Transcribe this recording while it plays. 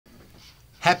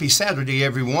Happy Saturday,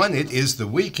 everyone. It is the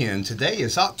weekend. Today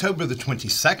is October the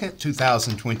 22nd,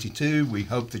 2022. We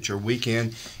hope that your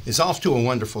weekend is off to a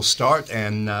wonderful start,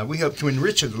 and we hope to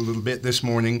enrich it a little bit this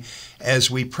morning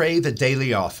as we pray the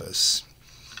daily office.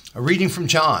 A reading from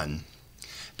John.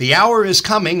 The hour is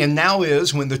coming, and now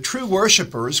is, when the true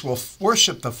worshipers will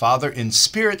worship the Father in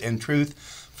spirit and truth,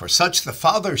 for such the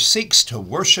Father seeks to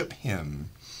worship him.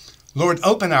 Lord,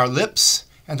 open our lips,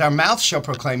 and our mouth shall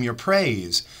proclaim your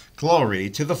praise. Glory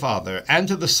to the Father, and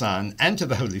to the Son, and to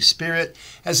the Holy Spirit,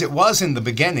 as it was in the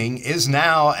beginning, is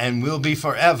now, and will be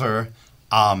forever.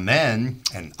 Amen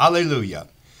and Alleluia.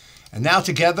 And now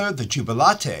together the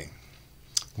Jubilate.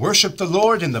 Worship the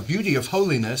Lord in the beauty of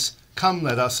holiness. Come,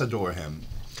 let us adore him.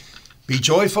 Be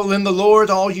joyful in the Lord,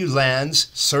 all you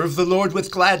lands. Serve the Lord with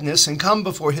gladness, and come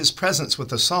before his presence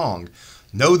with a song.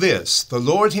 Know this, the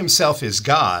Lord himself is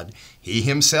God. He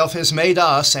himself has made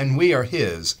us, and we are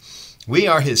his. We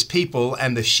are his people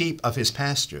and the sheep of his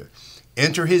pasture.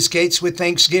 Enter his gates with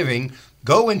thanksgiving.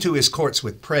 Go into his courts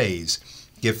with praise.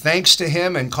 Give thanks to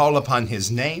him and call upon his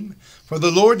name. For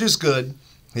the Lord is good.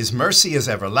 His mercy is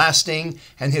everlasting,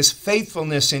 and his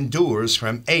faithfulness endures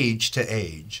from age to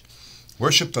age.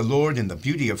 Worship the Lord in the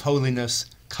beauty of holiness.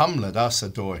 Come, let us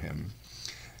adore him.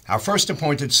 Our first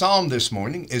appointed psalm this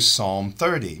morning is Psalm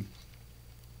 30.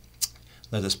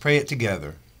 Let us pray it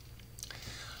together.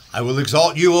 I will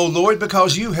exalt you, O Lord,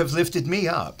 because you have lifted me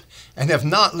up, and have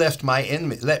not let my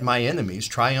enemies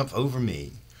triumph over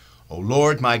me. O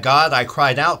Lord, my God, I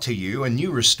cried out to you, and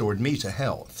you restored me to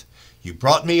health. You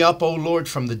brought me up, O Lord,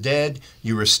 from the dead.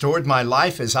 You restored my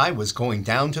life as I was going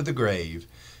down to the grave.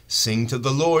 Sing to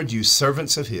the Lord, you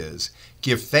servants of his.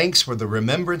 Give thanks for the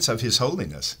remembrance of his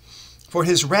holiness. For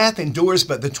his wrath endures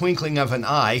but the twinkling of an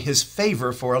eye, his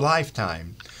favor for a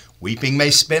lifetime. Weeping may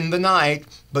spend the night,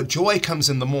 but joy comes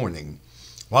in the morning.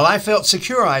 While I felt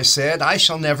secure, I said, I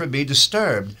shall never be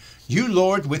disturbed. You,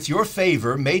 Lord, with your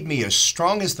favor made me as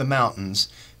strong as the mountains.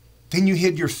 Then you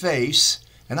hid your face,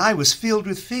 and I was filled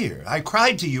with fear. I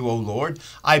cried to you, O Lord.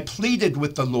 I pleaded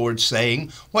with the Lord,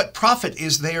 saying, What profit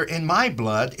is there in my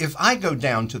blood if I go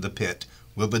down to the pit?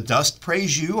 Will the dust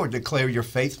praise you or declare your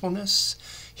faithfulness?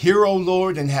 Hear, O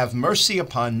Lord, and have mercy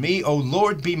upon me. O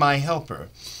Lord, be my helper.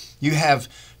 You have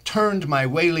turned my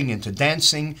wailing into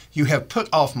dancing. You have put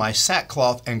off my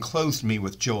sackcloth and clothed me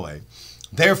with joy.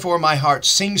 Therefore my heart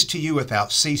sings to you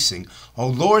without ceasing. O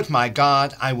Lord my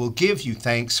God, I will give you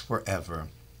thanks forever.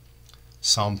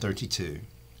 Psalm 32.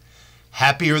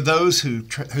 Happy are those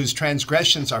whose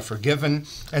transgressions are forgiven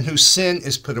and whose sin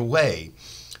is put away.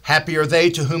 Happy are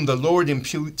they to whom the Lord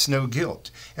imputes no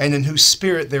guilt, and in whose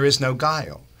spirit there is no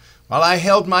guile. While I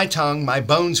held my tongue, my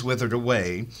bones withered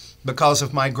away, because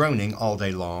of my groaning all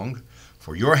day long.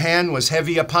 For your hand was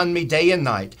heavy upon me day and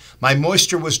night. My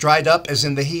moisture was dried up as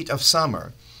in the heat of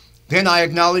summer. Then I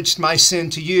acknowledged my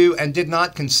sin to you and did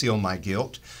not conceal my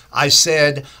guilt. I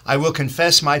said, I will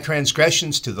confess my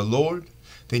transgressions to the Lord.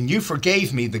 Then you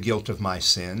forgave me the guilt of my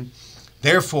sin.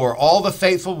 Therefore all the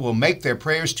faithful will make their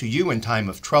prayers to you in time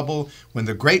of trouble. When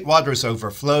the great waters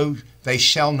overflow, they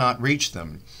shall not reach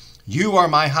them. You are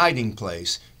my hiding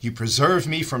place. You preserve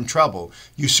me from trouble.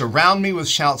 You surround me with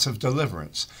shouts of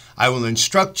deliverance. I will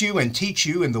instruct you and teach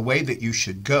you in the way that you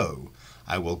should go.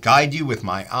 I will guide you with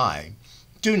my eye.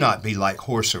 Do not be like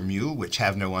horse or mule, which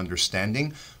have no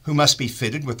understanding, who must be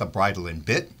fitted with a bridle and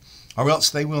bit, or else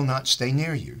they will not stay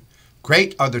near you.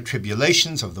 Great are the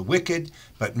tribulations of the wicked,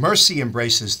 but mercy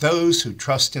embraces those who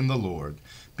trust in the Lord.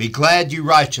 Be glad, you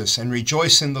righteous, and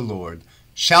rejoice in the Lord.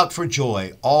 Shout for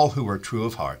joy, all who are true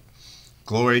of heart.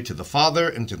 Glory to the Father,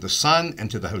 and to the Son,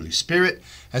 and to the Holy Spirit,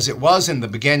 as it was in the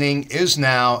beginning, is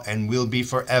now, and will be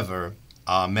forever.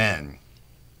 Amen.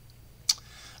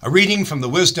 A reading from the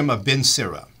wisdom of Ben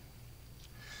Sira.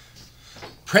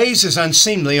 Praise is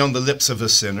unseemly on the lips of a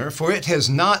sinner, for it has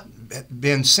not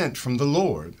been sent from the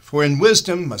Lord. For in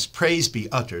wisdom must praise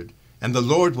be uttered, and the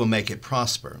Lord will make it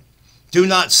prosper. Do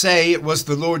not say, it was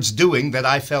the Lord's doing that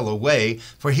I fell away,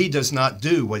 for he does not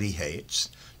do what he hates.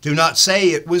 Do not say,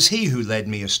 it was he who led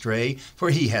me astray,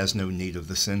 for he has no need of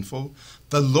the sinful.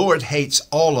 The Lord hates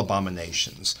all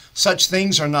abominations. Such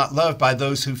things are not loved by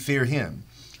those who fear him.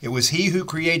 It was he who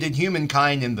created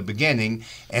humankind in the beginning,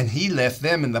 and he left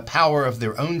them in the power of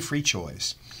their own free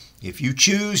choice. If you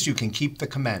choose, you can keep the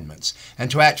commandments,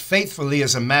 and to act faithfully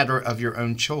is a matter of your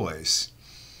own choice.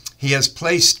 He has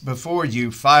placed before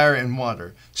you fire and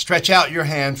water. Stretch out your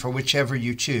hand for whichever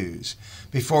you choose.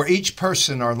 Before each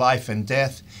person are life and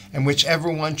death, and whichever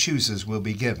one chooses will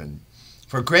be given.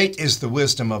 For great is the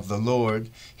wisdom of the Lord.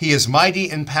 He is mighty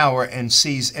in power and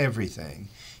sees everything.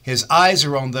 His eyes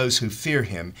are on those who fear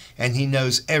him, and he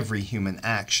knows every human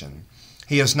action.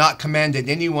 He has not commanded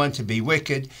anyone to be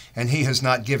wicked, and he has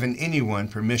not given anyone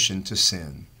permission to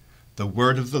sin. The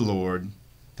word of the Lord.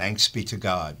 Thanks be to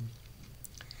God.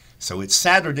 So it's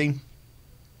Saturday.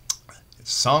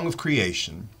 It's Song of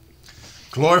Creation.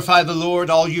 Glorify the Lord,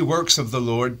 all you works of the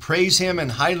Lord. Praise him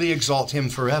and highly exalt him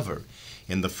forever.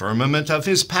 In the firmament of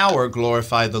his power,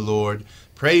 glorify the Lord.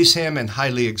 Praise him and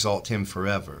highly exalt him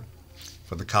forever.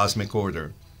 For the cosmic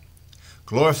order.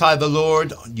 Glorify the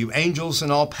Lord, you angels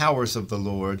and all powers of the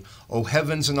Lord, O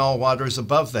heavens and all waters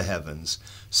above the heavens.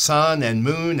 Sun and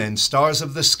moon and stars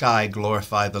of the sky,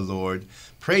 glorify the Lord.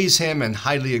 Praise him and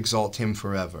highly exalt him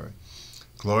forever.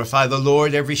 Glorify the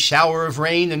Lord, every shower of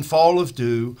rain and fall of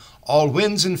dew, all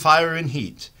winds and fire and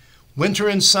heat. Winter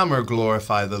and summer,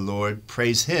 glorify the Lord.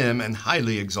 Praise him and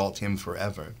highly exalt him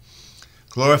forever.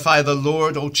 Glorify the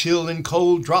Lord, O chill and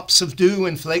cold, drops of dew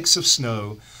and flakes of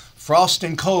snow. Frost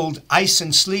and cold, ice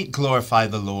and sleet, glorify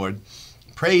the Lord.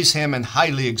 Praise him and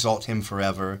highly exalt him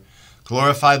forever.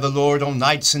 Glorify the Lord, O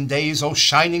nights and days, O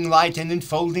shining light and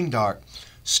enfolding dark.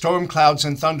 Storm clouds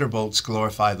and thunderbolts,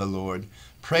 glorify the Lord.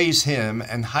 Praise him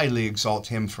and highly exalt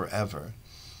him forever.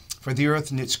 For the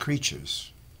earth and its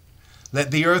creatures.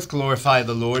 Let the earth glorify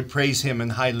the Lord. Praise him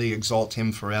and highly exalt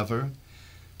him forever.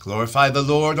 Glorify the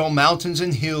Lord, O mountains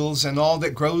and hills, and all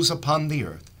that grows upon the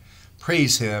earth.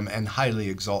 Praise him and highly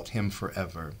exalt him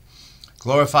forever.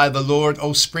 Glorify the Lord,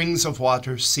 O springs of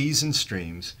water, seas and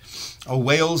streams, O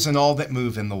whales and all that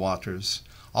move in the waters.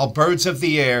 All birds of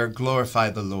the air, glorify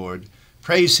the Lord.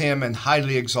 Praise him and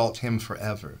highly exalt him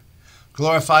forever.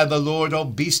 Glorify the Lord, O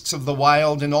beasts of the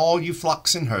wild, and all you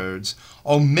flocks and herds.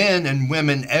 O men and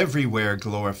women everywhere,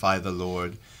 glorify the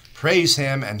Lord. Praise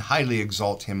him and highly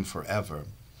exalt him forever.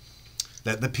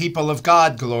 Let the people of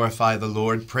God glorify the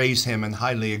Lord. Praise him and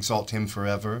highly exalt him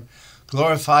forever.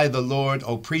 Glorify the Lord,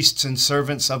 O priests and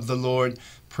servants of the Lord.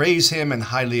 Praise him and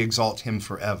highly exalt him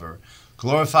forever.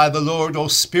 Glorify the Lord, O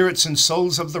spirits and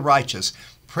souls of the righteous.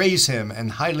 Praise him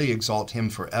and highly exalt him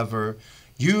forever.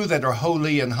 You that are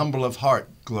holy and humble of heart,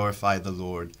 glorify the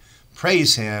Lord.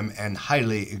 Praise him and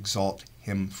highly exalt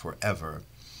him forever.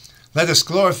 Let us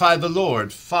glorify the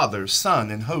Lord, Father,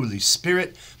 Son, and Holy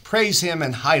Spirit. Praise him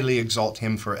and highly exalt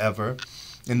him forever.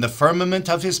 In the firmament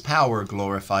of his power,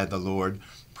 glorify the Lord.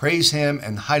 Praise him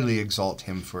and highly exalt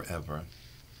him forever.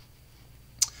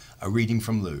 A reading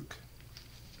from Luke.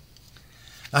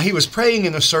 Now he was praying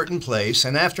in a certain place,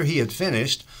 and after he had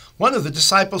finished, one of the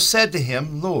disciples said to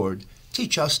him, Lord,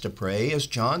 teach us to pray as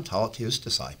John taught his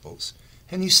disciples.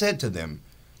 And he said to them,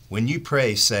 When you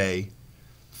pray, say,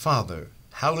 Father,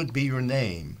 hallowed be your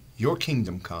name, your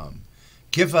kingdom come.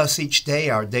 Give us each day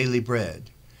our daily bread,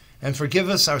 and forgive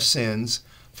us our sins,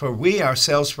 for we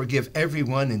ourselves forgive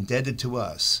everyone indebted to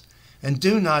us. And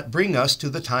do not bring us to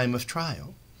the time of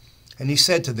trial. And he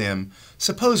said to them,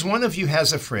 Suppose one of you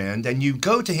has a friend, and you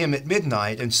go to him at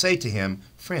midnight and say to him,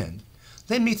 Friend,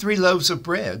 lend me 3 loaves of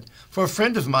bread, for a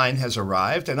friend of mine has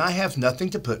arrived, and I have nothing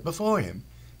to put before him.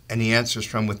 And he answers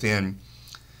from within,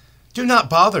 Do not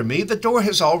bother me, the door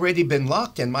has already been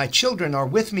locked, and my children are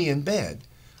with me in bed.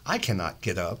 I cannot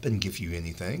get up and give you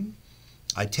anything.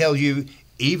 I tell you,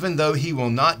 even though he will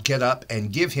not get up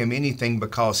and give him anything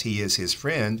because he is his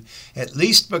friend, at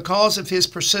least because of his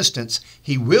persistence,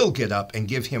 he will get up and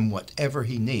give him whatever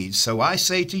he needs. So I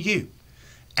say to you,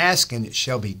 ask and it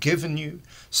shall be given you,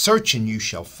 search and you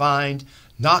shall find,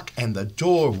 knock and the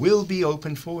door will be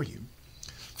opened for you.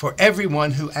 For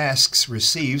everyone who asks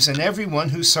receives, and everyone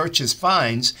who searches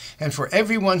finds, and for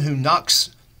everyone who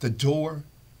knocks the door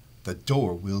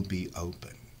will be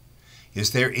open.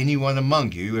 Is there anyone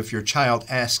among you, if your child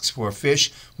asks for a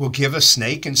fish, will give a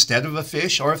snake instead of a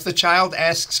fish? Or if the child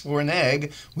asks for an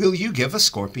egg, will you give a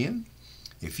scorpion?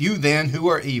 If you then, who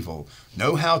are evil,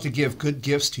 know how to give good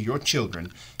gifts to your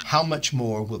children, how much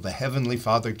more will the Heavenly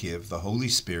Father give the Holy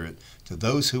Spirit to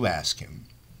those who ask him?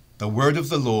 The word of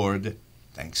the Lord.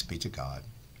 Thanks be to God.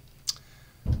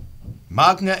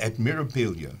 Magna et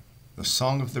Mirabilia, the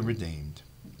Song of the Redeemed.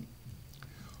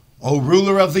 O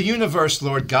ruler of the universe,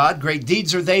 Lord God, great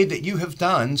deeds are they that you have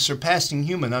done, surpassing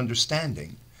human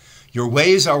understanding. Your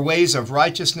ways are ways of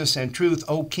righteousness and truth,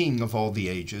 O King of all the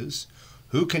ages.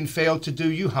 Who can fail to do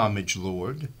you homage,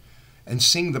 Lord, and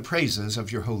sing the praises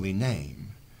of your holy name?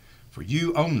 For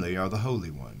you only are the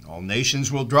Holy One. All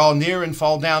nations will draw near and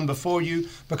fall down before you,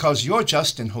 because your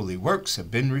just and holy works have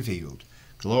been revealed.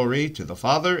 Glory to the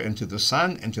Father, and to the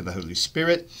Son, and to the Holy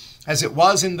Spirit, as it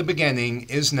was in the beginning,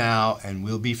 is now, and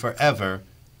will be forever.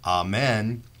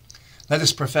 Amen. Let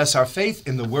us profess our faith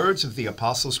in the words of the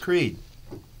Apostles' Creed.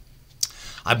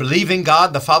 I believe in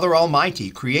God, the Father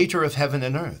Almighty, creator of heaven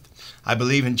and earth. I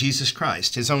believe in Jesus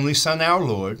Christ, his only Son, our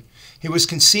Lord. He was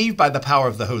conceived by the power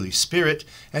of the Holy Spirit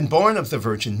and born of the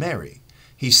Virgin Mary.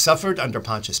 He suffered under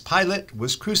Pontius Pilate,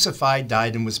 was crucified,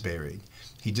 died, and was buried.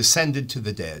 He descended to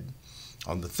the dead.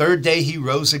 On the third day he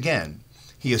rose again.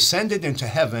 He ascended into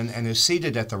heaven and is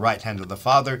seated at the right hand of the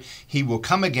Father. He will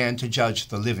come again to judge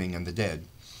the living and the dead.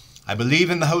 I believe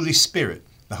in the Holy Spirit,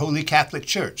 the Holy Catholic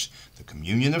Church, the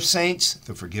communion of saints,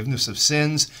 the forgiveness of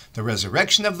sins, the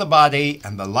resurrection of the body,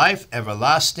 and the life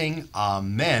everlasting.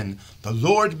 Amen. The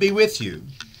Lord be with you.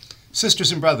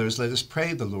 Sisters and brothers, let us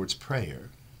pray the Lord's Prayer.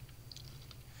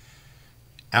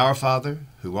 Our Father,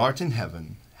 who art in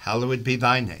heaven, hallowed be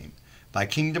thy name. Thy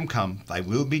kingdom come, thy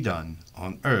will be done,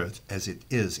 on earth as it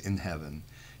is in heaven.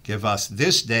 Give us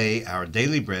this day our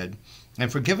daily bread,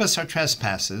 and forgive us our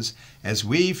trespasses, as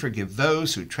we forgive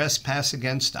those who trespass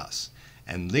against us.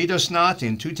 And lead us not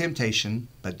into temptation,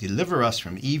 but deliver us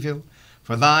from evil.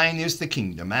 For thine is the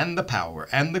kingdom, and the power,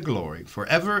 and the glory,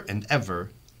 forever and ever.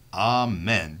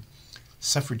 Amen.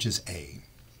 Suffrages A.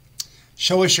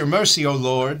 Show us your mercy, O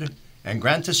Lord, and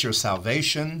grant us your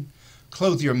salvation.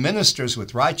 Clothe your ministers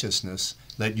with righteousness.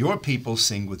 Let your people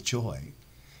sing with joy.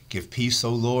 Give peace,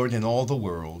 O Lord, in all the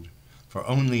world, for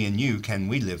only in you can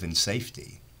we live in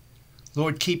safety.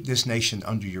 Lord, keep this nation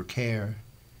under your care,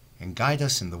 and guide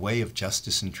us in the way of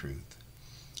justice and truth.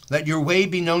 Let your way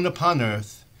be known upon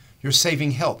earth, your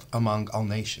saving help among all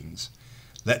nations.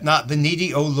 Let not the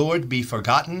needy, O Lord, be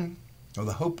forgotten, nor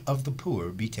the hope of the poor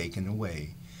be taken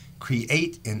away.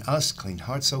 Create in us clean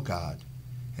hearts, O God,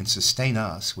 and sustain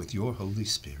us with your Holy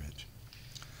Spirit.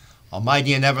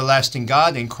 Almighty and everlasting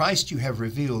God, in Christ you have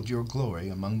revealed your glory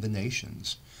among the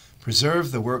nations.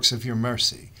 Preserve the works of your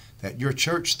mercy, that your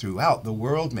church throughout the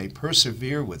world may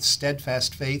persevere with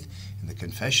steadfast faith in the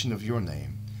confession of your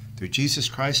name. Through Jesus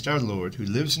Christ our Lord, who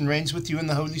lives and reigns with you in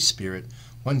the Holy Spirit,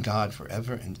 one God,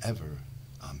 forever and ever.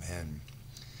 Amen.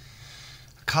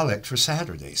 A collect for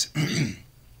Saturdays.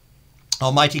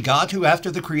 Almighty God, who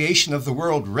after the creation of the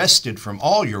world rested from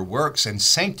all your works and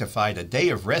sanctified a day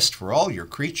of rest for all your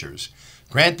creatures,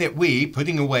 grant that we,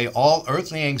 putting away all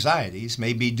earthly anxieties,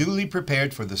 may be duly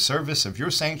prepared for the service of your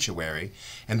sanctuary,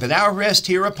 and that our rest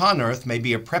here upon earth may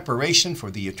be a preparation for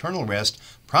the eternal rest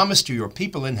promised to your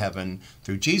people in heaven,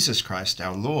 through Jesus Christ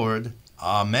our Lord.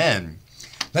 Amen.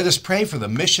 Let us pray for the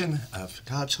mission of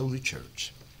God's holy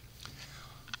church.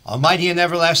 Almighty and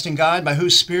everlasting God, by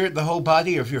whose Spirit the whole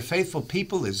body of your faithful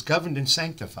people is governed and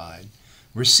sanctified,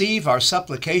 receive our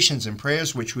supplications and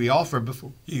prayers which we offer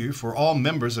before you for all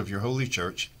members of your holy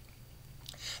church,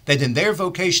 that in their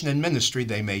vocation and ministry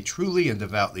they may truly and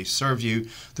devoutly serve you,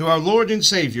 through our Lord and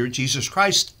Savior, Jesus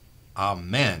Christ.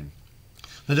 Amen.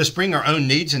 Let us bring our own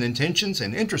needs and intentions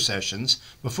and intercessions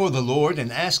before the Lord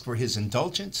and ask for his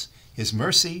indulgence, his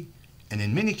mercy, and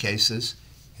in many cases,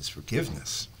 his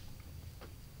forgiveness.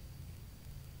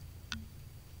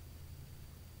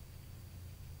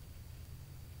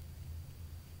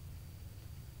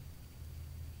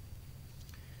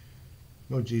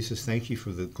 Lord Jesus, thank you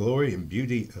for the glory and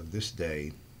beauty of this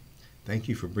day. Thank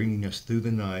you for bringing us through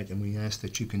the night, and we ask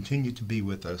that you continue to be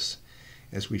with us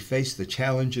as we face the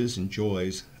challenges and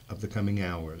joys of the coming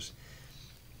hours.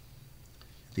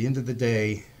 At the end of the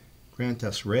day, grant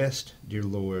us rest, dear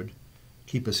Lord.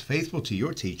 Keep us faithful to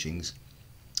your teachings,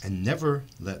 and never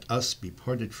let us be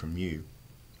parted from you.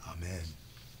 Amen.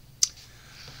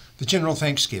 The General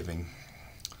Thanksgiving.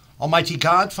 Almighty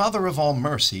God, Father of all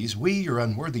mercies, we, your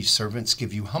unworthy servants,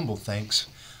 give you humble thanks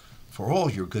for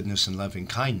all your goodness and loving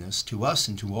kindness to us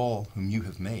and to all whom you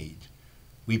have made.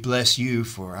 We bless you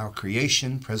for our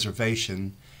creation,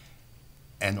 preservation,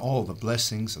 and all the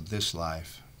blessings of this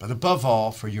life, but above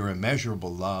all for your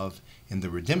immeasurable love in the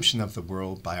redemption of the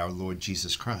world by our Lord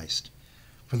Jesus Christ,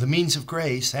 for the means of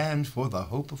grace and for the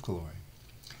hope of glory.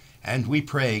 And we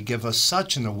pray, give us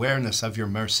such an awareness of your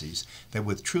mercies that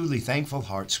with truly thankful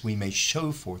hearts we may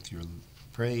show forth your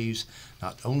praise,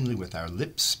 not only with our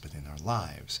lips, but in our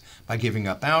lives, by giving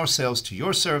up ourselves to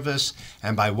your service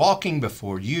and by walking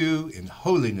before you in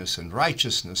holiness and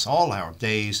righteousness all our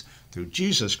days, through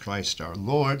Jesus Christ our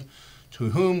Lord,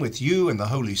 to whom with you and the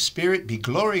Holy Spirit be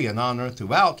glory and honor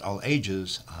throughout all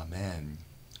ages. Amen.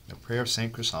 The prayer of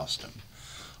St. Chrysostom.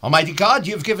 Almighty God,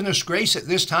 you have given us grace at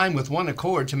this time with one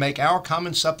accord to make our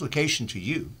common supplication to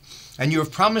you. And you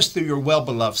have promised through your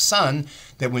well-beloved Son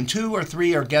that when 2 or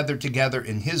 3 are gathered together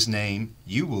in his name,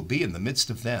 you will be in the midst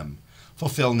of them.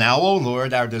 Fulfill now, O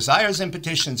Lord, our desires and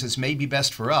petitions as may be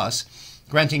best for us,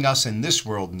 granting us in this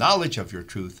world knowledge of your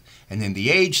truth, and in the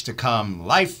age to come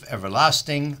life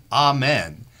everlasting.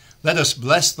 Amen. Let us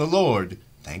bless the Lord.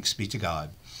 Thanks be to God.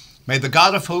 May the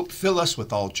God of hope fill us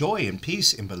with all joy and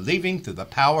peace in believing through the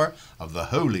power of the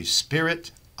Holy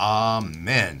Spirit.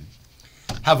 Amen.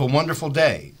 Have a wonderful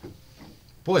day.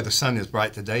 Boy, the sun is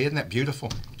bright today. Isn't that beautiful?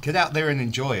 Get out there and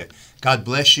enjoy it. God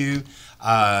bless you.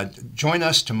 Join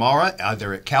us tomorrow,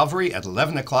 either at Calvary at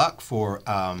 11 o'clock for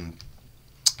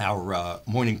our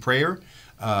morning prayer,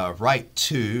 right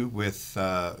to with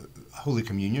Holy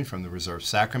Communion from the Reserved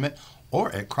Sacrament,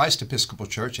 or at Christ Episcopal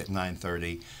Church at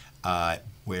 9:30,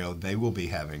 where they will be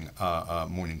having a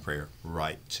morning prayer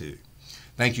right to.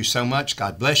 Thank you so much.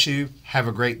 God bless you. Have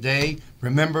a great day.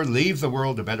 Remember, leave the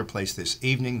world a better place this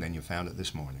evening than you found it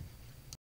this morning.